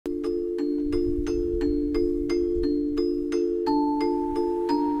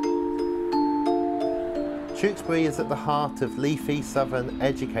Tewkesbury is at the heart of leafy, southern,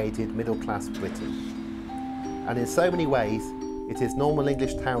 educated, middle-class Britain. And in so many ways, it is normal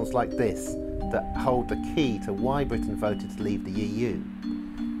English towns like this that hold the key to why Britain voted to leave the EU.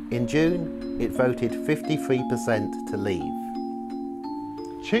 In June, it voted 53% to leave.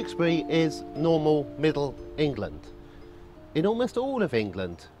 Tewkesbury is normal Middle England. In almost all of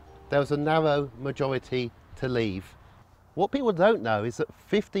England, there was a narrow majority to leave. What people don't know is that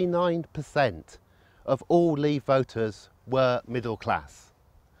 59% of all Leave voters were middle class.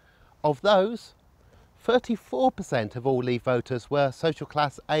 Of those, 34% of all Leave voters were social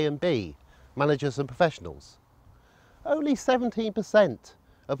class A and B, managers and professionals. Only 17%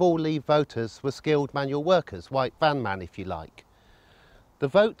 of all Leave voters were skilled manual workers, white van man if you like. The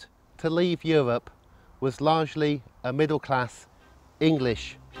vote to leave Europe was largely a middle class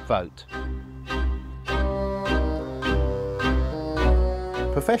English vote.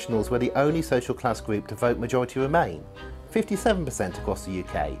 Professionals were the only social class group to vote majority Remain, 57% across the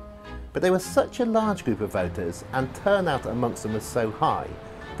UK. But they were such a large group of voters and turnout amongst them was so high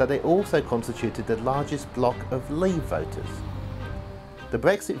that they also constituted the largest bloc of Leave voters. The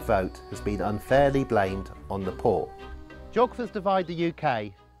Brexit vote has been unfairly blamed on the poor. Geographers divide the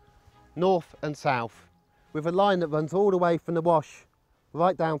UK, north and south, with a line that runs all the way from the Wash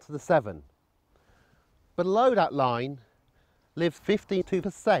right down to the Severn. Below that line live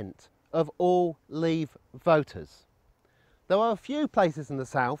 52% of all Leave voters. There are a few places in the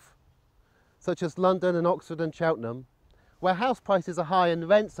south, such as London and Oxford and Cheltenham, where house prices are high and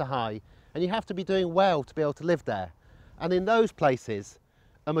rents are high, and you have to be doing well to be able to live there. And in those places,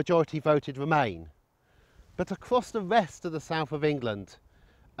 a majority voted Remain. But across the rest of the south of England,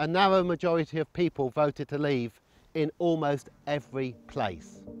 a narrow majority of people voted to leave in almost every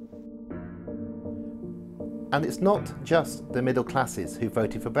place. And it's not just the middle classes who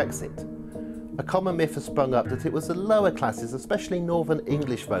voted for Brexit. A common myth has sprung up that it was the lower classes, especially northern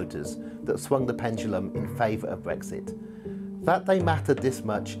English voters, that swung the pendulum in favour of Brexit. That they mattered this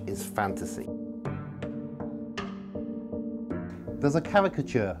much is fantasy. There's a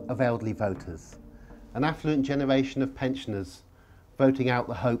caricature of elderly voters, an affluent generation of pensioners voting out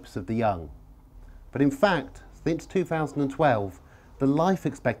the hopes of the young. But in fact, since 2012, the life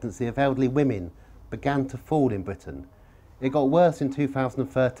expectancy of elderly women began to fall in Britain. It got worse in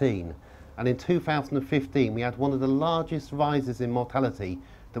 2013, and in 2015 we had one of the largest rises in mortality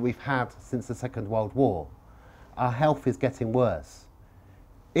that we've had since the Second World War. Our health is getting worse.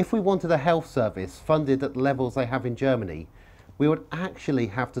 If we wanted a health service funded at the levels they have in Germany, we would actually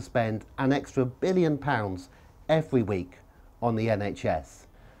have to spend an extra £1 billion every week on the NHS.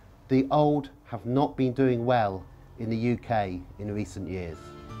 The old have not been doing well in the UK in recent years.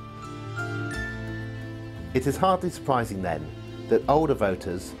 It is hardly surprising then that older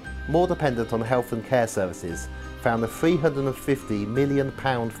voters, more dependent on health and care services, found the £350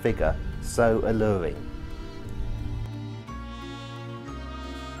 million figure so alluring.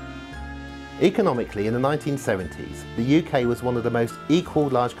 Economically, in the 1970s, the UK was one of the most equal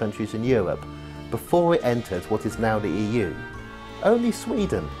large countries in Europe before it entered what is now the EU. Only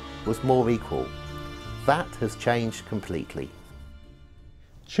Sweden was more equal. That has changed completely.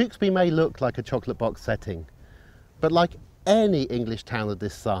 Tewkesbury may look like a chocolate box setting, but like any English town of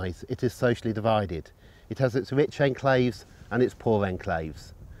this size, it is socially divided. It has its rich enclaves and its poor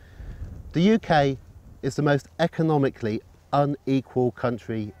enclaves. The UK is the most economically unequal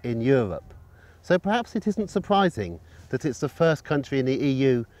country in Europe, so perhaps it isn't surprising that it's the first country in the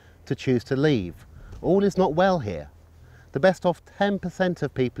EU to choose to leave. All is not well here. The best off 10%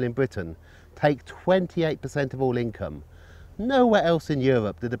 of people in Britain take 28% of all income. Nowhere else in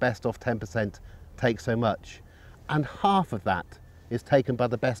Europe did the best off 10% take so much, and half of that is taken by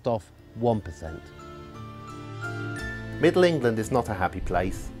the best off 1%. Middle England is not a happy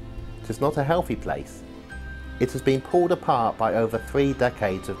place. It is not a healthy place. It has been pulled apart by over 3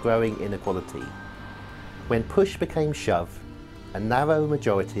 decades of growing inequality. When push became shove, a narrow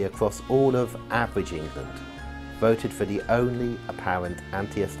majority across all of average England voted for the only apparent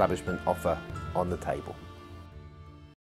anti-establishment offer on the table.